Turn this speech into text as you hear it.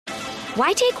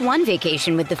Why take one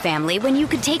vacation with the family when you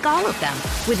could take all of them?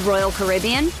 With Royal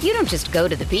Caribbean, you don't just go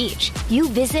to the beach. You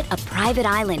visit a private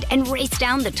island and race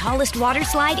down the tallest water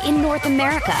slide in North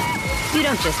America. You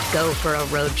don't just go for a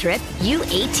road trip. You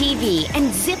ATV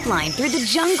and zip line through the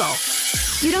jungle.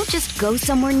 You don't just go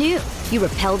somewhere new. You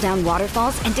rappel down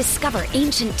waterfalls and discover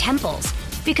ancient temples.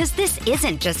 Because this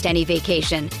isn't just any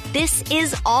vacation. This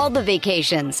is all the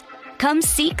vacations. Come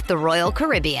seek the Royal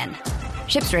Caribbean.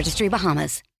 Ships Registry,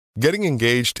 Bahamas. Getting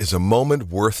engaged is a moment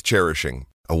worth cherishing.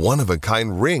 A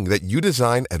one-of-a-kind ring that you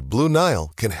design at Blue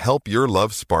Nile can help your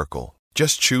love sparkle.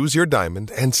 Just choose your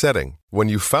diamond and setting. When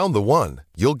you've found the one,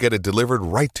 you'll get it delivered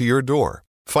right to your door.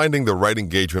 Finding the right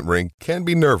engagement ring can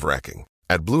be nerve-wracking.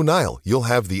 At Blue Nile, you'll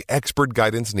have the expert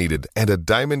guidance needed and a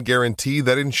diamond guarantee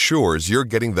that ensures you're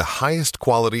getting the highest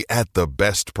quality at the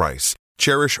best price.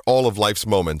 Cherish all of life's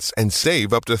moments and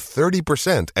save up to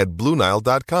 30% at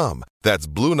BlueNile.com. That's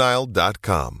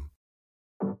BlueNile.com.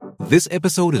 This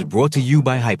episode is brought to you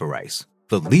by Hyperice,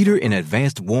 the leader in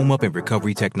advanced warm-up and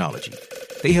recovery technology.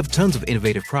 They have tons of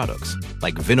innovative products,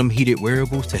 like Venom-heated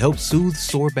wearables to help soothe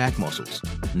sore back muscles,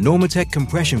 Normatec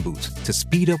compression boots to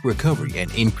speed up recovery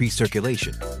and increase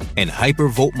circulation, and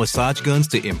Hypervolt massage guns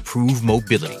to improve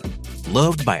mobility.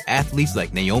 Loved by athletes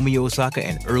like Naomi Osaka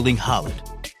and Erling Haaland.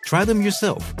 Try them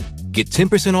yourself. Get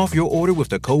 10% off your order with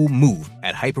the code MOVE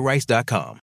at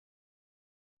Hyperice.com.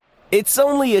 It's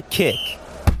only a kick,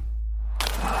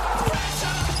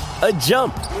 a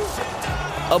jump,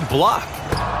 a block.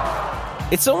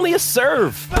 It's only a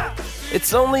serve.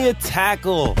 It's only a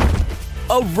tackle,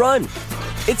 a run.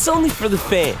 It's only for the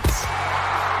fans.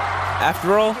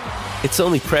 After all, it's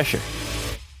only pressure.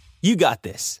 You got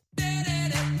this.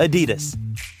 Adidas.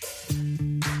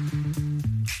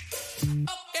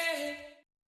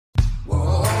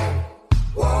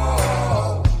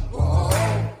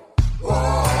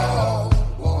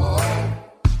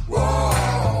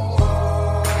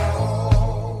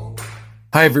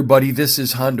 Hi, everybody. This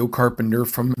is Hondo Carpenter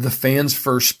from the Fans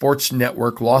First Sports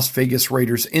Network Las Vegas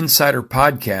Raiders Insider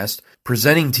Podcast,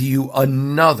 presenting to you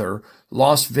another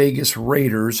Las Vegas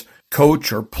Raiders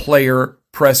coach or player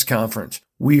press conference.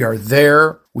 We are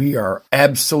there. We are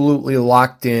absolutely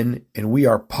locked in, and we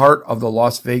are part of the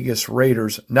Las Vegas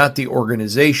Raiders, not the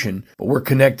organization, but we're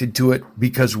connected to it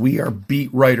because we are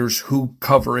beat writers who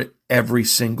cover it every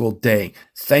single day.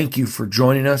 Thank you for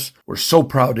joining us. We're so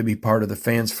proud to be part of the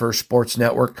Fans First Sports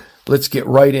Network. Let's get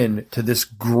right into this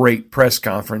great press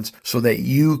conference so that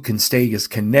you can stay as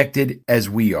connected as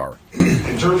we are.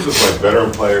 In terms of like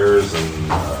veteran players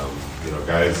and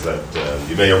guys that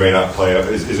you may or may not play,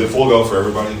 is it full go for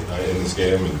everybody in this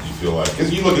game? And do you feel like,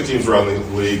 because you look at teams around the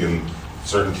league and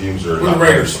certain teams are We're the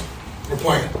Raiders. We're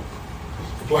playing.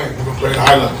 We're playing. We're going to play at a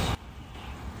high level.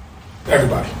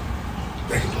 Everybody.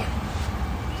 They can play.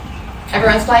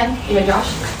 Everyone's playing? Even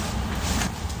Josh?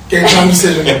 Game time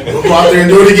decision. We'll go out there and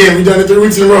do it again. We've done it 3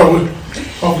 weeks in a row.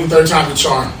 Hopefully third time's the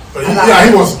charm. But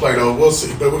he wants to play though. We'll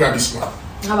see. But we got to be smart.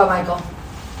 How about Michael?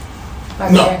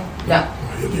 No.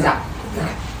 He's out.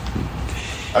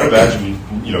 I'd imagine,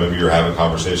 maybe you're having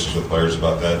conversations with players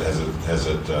about that. Has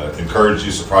it encouraged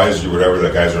you, surprised you, whatever,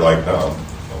 that guys are like, no,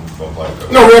 don't play.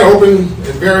 No, we had an open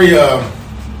and very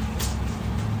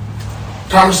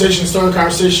stern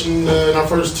conversation in our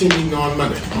first team meeting on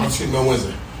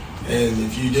Wednesday. And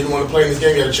if you didn't want to play in this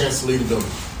game, you had a chance to leave the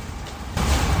building.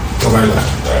 Nobody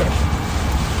left.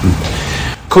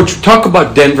 Right. Coach, talk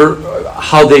about Denver,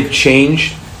 how they've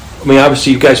changed. I mean,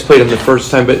 obviously you guys played them the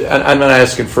first time, but I'm not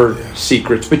asking for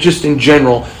secrets, but just in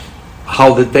general,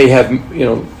 how that they have,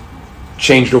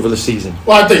 changed over the season.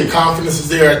 Well, I think confidence is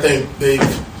there. I think they've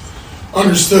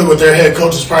understood what their head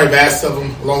coach has probably asked of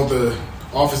them, along with the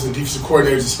offensive and defensive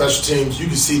coordinators and special teams. You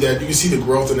can see that. You can see the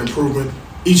growth and improvement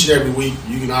each and every week.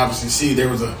 You can obviously see there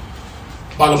was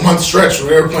about a month stretch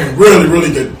where they were playing really,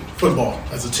 really good football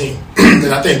as a team.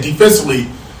 And I think defensively,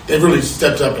 they've really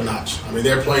stepped up a notch. I mean,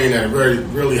 they're playing at a very,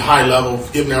 really high level,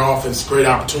 giving their offense great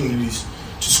opportunities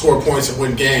to score points and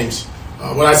win games.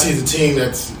 What I see is a team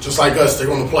that's just like us. They're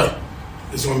going to play.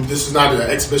 This is not an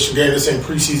exhibition game. This ain't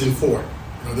preseason 4.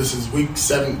 This is week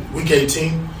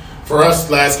 18. For us,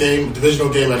 last game,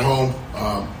 divisional game at home.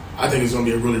 I think it's going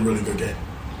to be a really, really good game.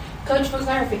 Coach, for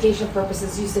clarification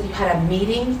purposes, you said you had a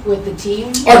meeting with the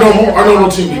team? Our normal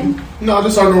team meeting. No,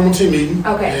 just our normal team meeting.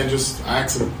 Okay. And just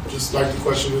ask them, just like the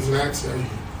question was asked,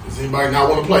 does anybody not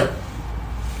want to play?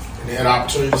 And they had an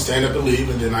opportunity to stand up and leave,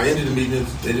 and then I ended the meeting.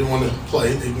 If they didn't want to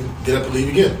play, they can get up and leave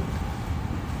again.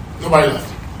 Nobody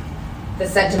left. The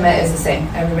sentiment is the same.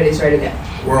 Everybody's ready to go.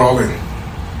 We're all in.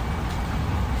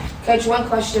 Coach, one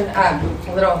question,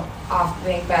 a little off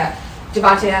thing, but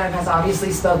Devontae Adams has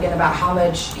obviously spoken about how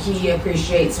much he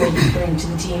appreciates what you bring to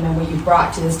the team and what you've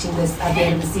brought to this team at the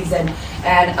end of the season.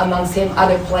 And amongst him,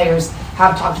 other players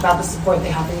have talked about the support they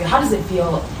have for you. How does it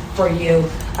feel for you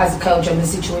as a coach and the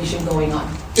situation going on?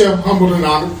 Yeah, humbled and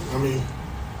honored. I mean,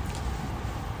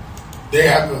 they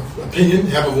have an opinion,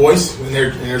 have a voice, and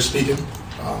they're speaking.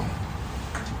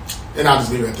 And I'll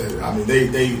just leave it at that. I mean,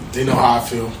 they know how I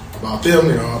feel about them.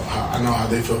 You know, I know how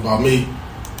they feel about me.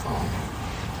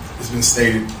 It's been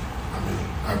stated. I mean,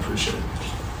 I appreciate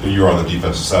it. You were on the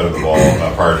defensive side of the ball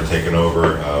prior to taking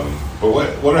over. But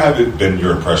what have been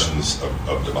your impressions of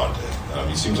Devontae?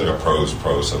 He seems like a pro's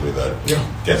pro, somebody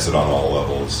that gets it on all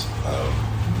levels.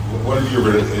 What have you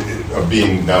heard of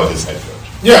being now his head coach?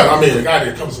 Yeah, I mean, a guy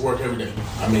that comes to work every day.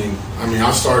 I mean,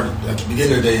 I started at the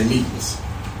beginning of the day in meetings.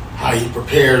 How he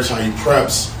prepares, how he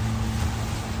preps,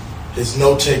 his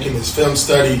note-taking, his film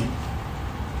study,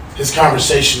 his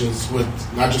conversations with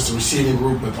not just the receiving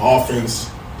group, but the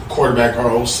offense, the quarterback, our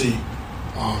OC.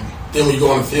 Then when you go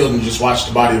on the field and you just watch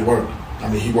the body of work, I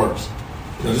mean, he works.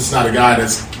 You know, this is not a guy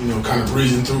that's, kind of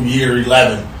breezing through year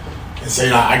 11 and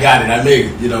saying, I got it, I made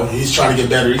it. You know, he's trying to get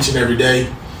better each and every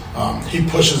day. He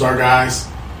pushes our guys.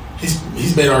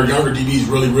 He's made our younger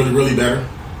DBs really, really, really better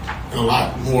and a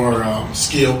lot more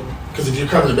skill. Because if you're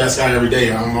covering the best guy every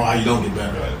day, I don't know how you don't get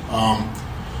better. Right.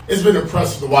 It's been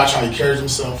impressive to watch how he carries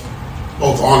himself,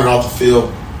 both on and off the field,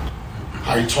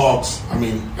 how he talks. I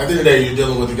mean, at the end of the day, you're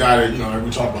dealing with a guy that, like we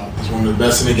talk about, is one of the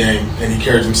best in the game, and he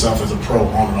carries himself as a pro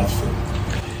on and off the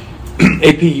field.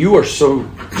 AP, you are so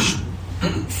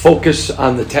focused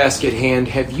on the task at hand.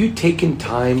 Have you taken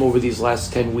time over these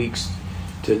last 10 weeks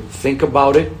to think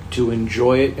about it, to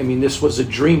enjoy it? I mean, this was a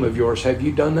dream of yours. Have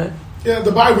you done that? Yeah,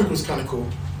 the bye week was kind of cool.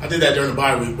 I did that during the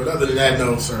bye week, but other than that,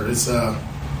 no, sir. It's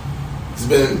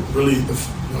been really the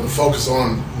focus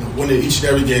on winning each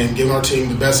and every game, giving our team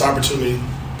the best opportunity,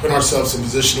 putting ourselves in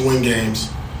position to win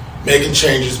games, making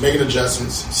changes, making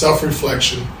adjustments,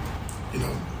 self-reflection,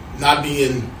 not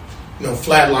being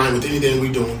flatline with anything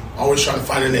we're doing, always trying to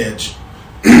find an edge.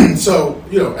 So,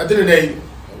 at the end of the day,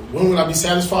 when would I be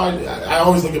satisfied? I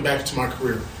always look back to my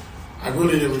career. I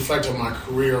really didn't reflect on my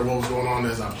career or what was going on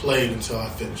as I played until I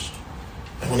finished.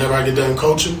 And whenever I get done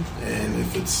coaching, and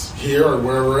if it's here or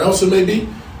wherever else it may be,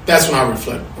 that's when I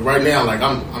reflect. But right now,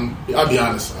 I'll be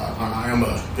honest, I am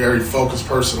a very focused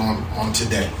person on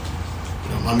today.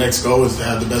 My next goal is to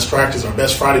have the best practice, our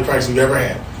best Friday practice we've ever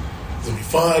had. It's going to be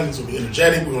fun, it's going to be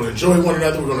energetic, we're going to enjoy one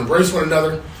another, we're going to embrace one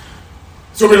another.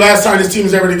 It's going to be the last time this team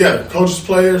is ever together. Coaches,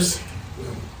 players,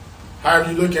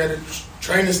 however you look at it,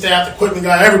 training staff, equipment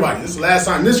guy, everybody. This is the last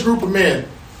time this group of men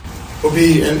will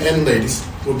be, and ladies,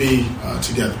 will be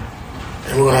together.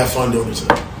 And we're going to have fun doing it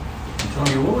today.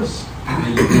 Tony, you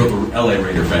grew up a LA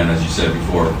Raider fan, as you said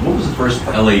before. What was the first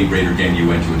LA Raider game you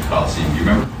went to at the Coliseum? Do you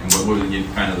remember? And what were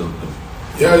kind of the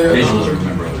visuals you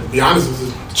remember of it? To be honest, it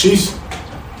was the Chiefs.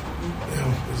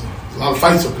 There's a lot of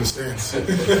fights up in the stands. I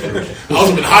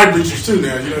was up in high bleachers too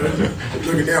now.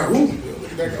 Looking down, ooh,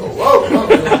 look at that go, whoa.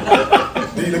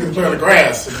 Then you look at the play on the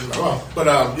grass. And like, wow. But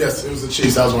yes, it was the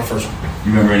Chiefs. That was my first one.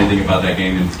 You remember anything about that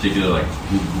game in particular, like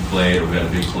who played or who had a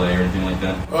big play or anything like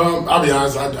that? I'll be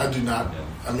honest, I do not. Yeah.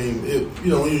 I mean, when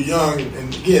you're young,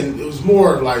 and again, it was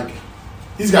more like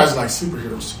these guys are like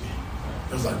superheroes to me.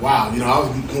 It was like, wow, I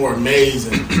was more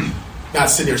amazed and not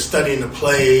sitting there studying the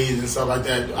plays and stuff like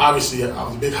that. Obviously, I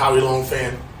was a big Howie Long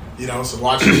fan, so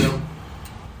watching him.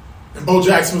 And Bo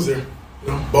Jackson was there.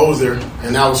 Bo was there,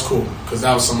 and that was cool because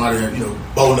that was somebody that,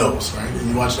 Bo knows, right? And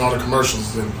you're watching all the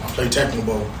commercials, and I played technical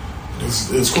Bo. It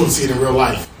was cool to see it in real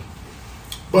life.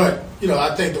 But,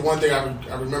 I think the one thing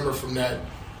I remember from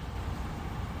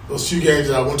those few games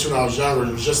that I went to when I was younger,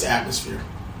 it was just the atmosphere.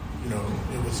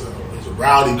 It was a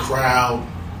rowdy crowd.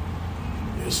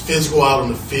 It was physical out on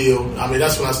the field. I mean,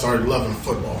 that's when I started loving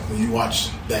football, when you watch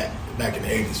that back in the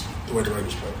 80s, the way the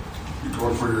Raiders played. You're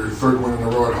going for your third win in a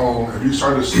row at home. Have you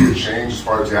started to see a change as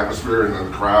far as the atmosphere and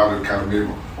the crowd and kind of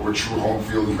maybe over true home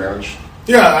field advantage?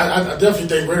 Yeah, I definitely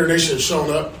think Raider Nation has shown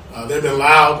up. They've been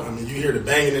loud. I mean, you hear the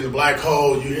banging in the black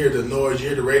hole. You hear the noise. You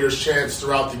hear the Raiders chants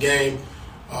throughout the game.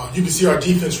 You can see our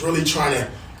defense really trying to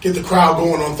get the crowd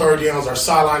going on third downs. Our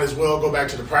sideline as well. Go back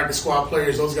to the practice squad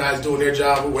players. Those guys doing their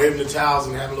job. We're waving the towels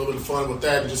and having a little bit of fun with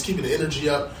that and just keeping the energy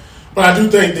up. But I do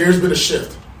think there's been a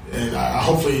shift. And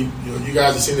hopefully, you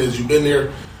guys have seen it as you've been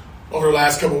there over the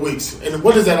last couple of weeks. And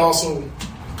what does that also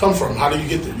come from? How do you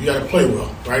get there? You got to play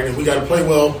well, right? And we got to play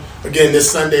well again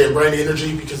this Sunday and bring the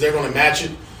energy because they're going to match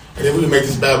it. And then we can make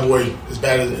this bad boy as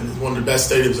bad as one of the best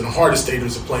stadiums and the hardest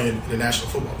stadiums to play in the National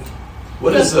Football League.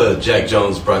 What has Jack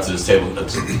Jones brought to this table,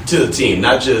 to the team,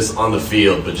 not just on the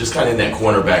field, but just kind of in that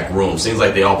cornerback room? Seems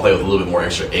like they all play with a little bit more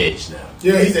extra edge now.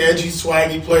 Yeah, he's an edgy,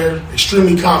 swaggy player,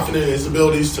 extremely confident in his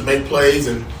abilities to make plays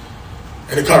and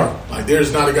to cover. Like,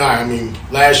 there's not a guy. I mean,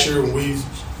 last year when we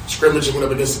scrimmaged and went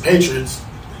up against the Patriots,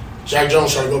 Jack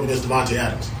Jones tried to go up against Devontae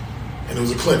Adams, and it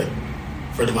was a clinic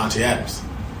for Devontae Adams.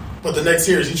 But the next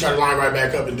series, he tried to line right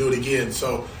back up and do it again.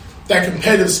 So that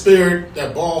competitive spirit,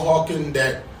 that ball hawking,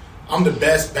 that I'm the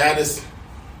best, baddest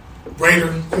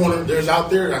Raider corner there's out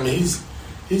there. I mean,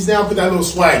 he's down for that little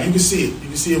swag. You can see it. You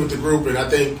can see it with the group, and I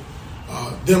think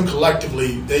them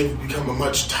collectively, they've become a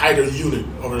much tighter unit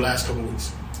over the last couple of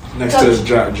weeks. Next to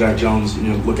Jack Jones,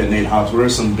 look at Nate Hobbs. What are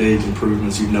some big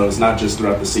improvements you've noticed, not just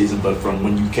throughout the season, but from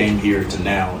when you came here to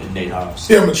now in Nate Hobbs?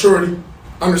 Yeah, maturity,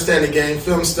 understand the game,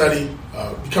 film study,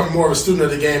 becoming more of a student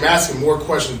of the game, asking more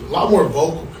questions, a lot more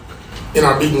vocal in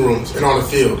our meeting rooms and on the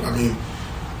field. I mean,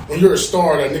 when you're a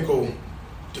star, that nickel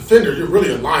defender, you're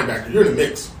really a linebacker. You're in the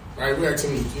mix, right? We ask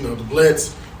him, the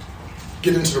blitz,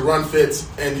 get into the run fits,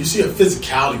 and you see a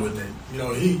physicality with him.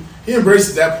 He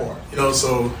embraces that part.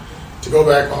 So to go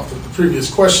back off of the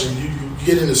previous question, you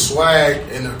get into swag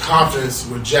and the confidence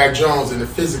with Jack Jones and the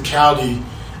physicality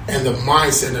and the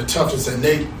mindset and the toughness that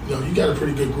Nate, you got a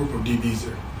pretty good group of DBs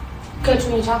there. Coach,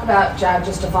 when you talk about Jack,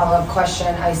 just a follow-up question,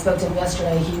 I spoke to him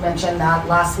yesterday. He mentioned that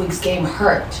last week's game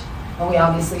hurt, and we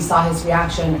obviously saw his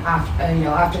reaction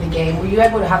after the game. Were you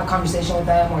able to have a conversation with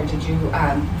him, or did you,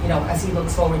 as he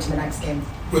looks forward to the next game?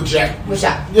 With Jack? With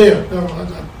Jack. Yeah.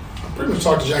 I pretty much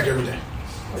talk to Jack every day.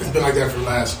 It's been like that for the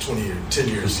last 10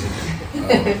 years.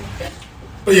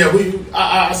 But yeah,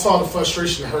 I saw the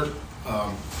frustration hurt,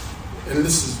 and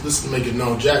this is to make it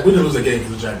known. Jack, we didn't lose that game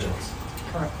because of Jack Jones.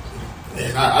 Correct.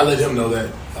 And I let him know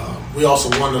that we also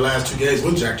won the last 2 games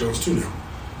with Jack Jones too now.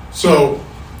 So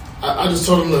I just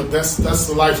told him, look, that's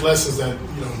the life lessons that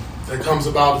that comes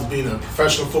about as being a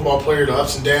professional football player, the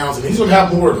ups and downs, and he's going to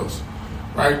have more of those,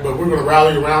 right? But we're going to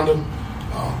rally around him.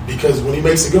 Because when he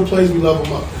makes the good plays, we love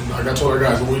him up. And like I told our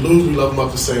guys, when we lose, we love him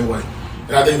up the same way.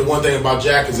 And I think the one thing about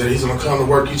Jack is that he's going to come to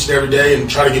work each and every day and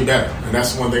try to get better. And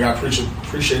that's the one thing I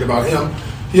appreciate about him.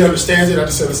 He understands it. I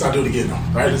just said, let's not do it again, though.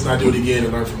 Right? Let's not do it again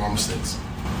and learn from our mistakes.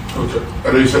 Okay.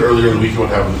 I know you said earlier in the week you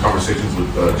want to have conversations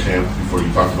with Champ before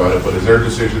you talked about it, but is there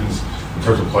decisions in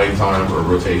terms of playing time or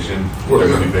rotation that are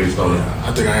going to be based on it?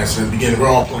 I think I answered in the beginning. We're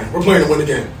all playing. We're playing to win the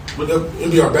game.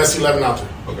 It'll be our best 11 out there.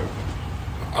 Okay.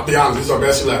 I'll be honest, this is our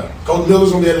best 11. Coach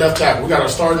Miller's going to be at left tackle. We got our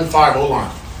starting 5 O-line.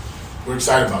 We're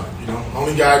excited about it. The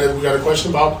only guy that we got a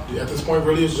question about at this point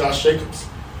really is Josh Jacobs.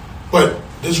 But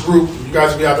this group, you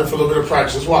guys will be out there for a little bit of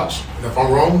practice. Just watch. And if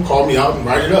I'm wrong, call me out and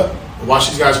write it up. But watch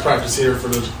these guys practice here for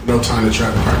no time to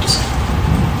try to practice.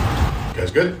 You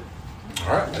guys good?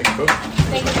 All right. Thank you, Coach.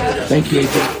 Thank you, Coach.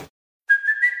 Thank you.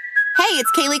 Hey,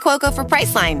 it's Kaylee Cuoco for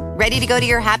Priceline. Ready to go to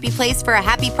your happy place for a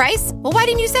happy price? Well, why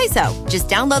didn't you say so? Just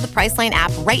download the Priceline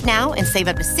app right now and save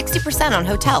up to 60% on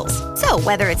hotels. So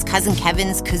whether it's Cousin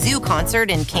Kevin's Kazoo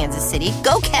Concert in Kansas City,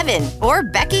 go Kevin, or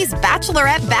Becky's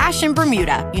Bachelorette Bash in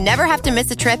Bermuda, you never have to miss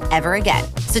a trip ever again.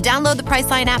 So download the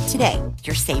Priceline app today.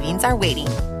 Your savings are waiting.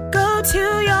 Go to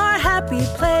your happy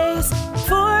place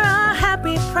for a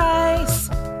happy price.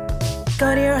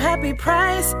 Go to your happy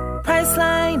price,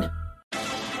 Priceline.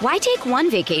 Why take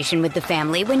one vacation with the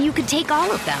family when you could take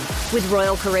all of them? With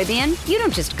Royal Caribbean, you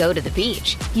don't just go to the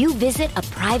beach. You visit a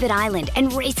private island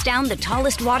and race down the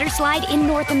tallest water slide in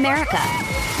North America.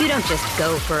 You don't just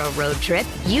go for a road trip.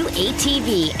 You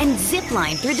ATV and zip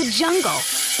line through the jungle.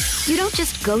 You don't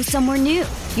just go somewhere new.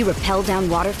 You rappel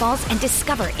down waterfalls and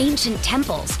discover ancient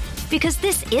temples. Because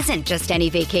this isn't just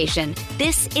any vacation.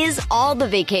 This is all the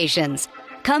vacations.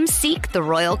 Come seek the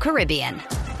Royal Caribbean.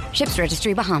 Ships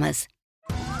Registry, Bahamas.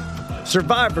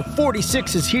 Survivor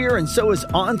 46 is here, and so is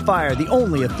On Fire, the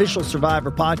only official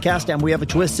Survivor podcast, and we have a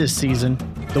twist this season.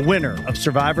 The winner of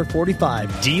Survivor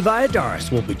 45, Dee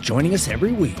Valladares, will be joining us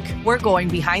every week. We're going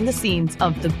behind the scenes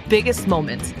of the biggest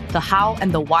moments, the how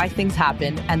and the why things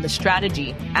happen, and the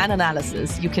strategy and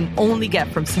analysis you can only get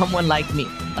from someone like me,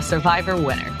 a Survivor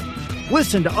winner.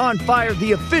 Listen to On Fire,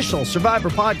 the official Survivor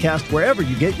podcast, wherever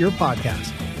you get your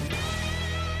podcasts.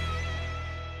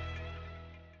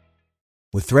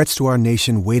 With threats to our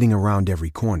nation waiting around every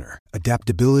corner,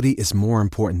 adaptability is more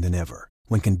important than ever.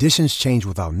 When conditions change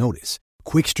without notice,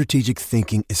 quick strategic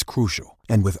thinking is crucial.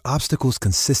 And with obstacles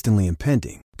consistently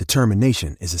impending,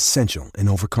 determination is essential in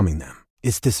overcoming them.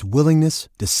 It's this willingness,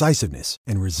 decisiveness,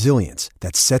 and resilience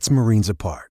that sets Marines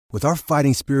apart. With our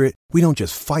fighting spirit, we don't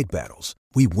just fight battles,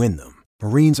 we win them.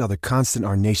 Marines are the constant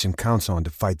our nation counts on to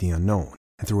fight the unknown.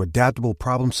 And through adaptable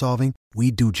problem solving,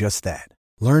 we do just that.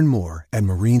 Learn more at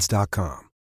marines.com.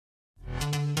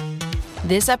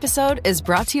 This episode is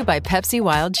brought to you by Pepsi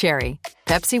Wild Cherry.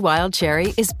 Pepsi Wild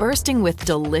Cherry is bursting with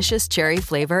delicious cherry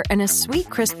flavor and a sweet,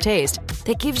 crisp taste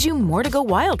that gives you more to go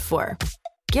wild for.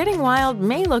 Getting wild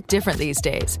may look different these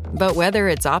days, but whether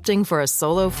it's opting for a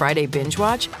solo Friday binge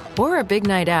watch or a big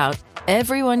night out,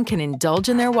 everyone can indulge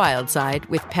in their wild side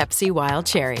with Pepsi Wild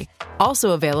Cherry.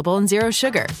 Also available in Zero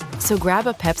Sugar. So grab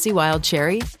a Pepsi Wild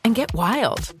Cherry and get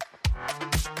wild.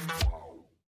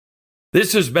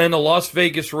 This has been a Las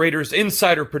Vegas Raiders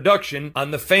Insider production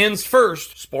on the Fans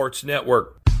First Sports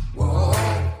Network. Whoa,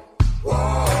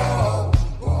 whoa.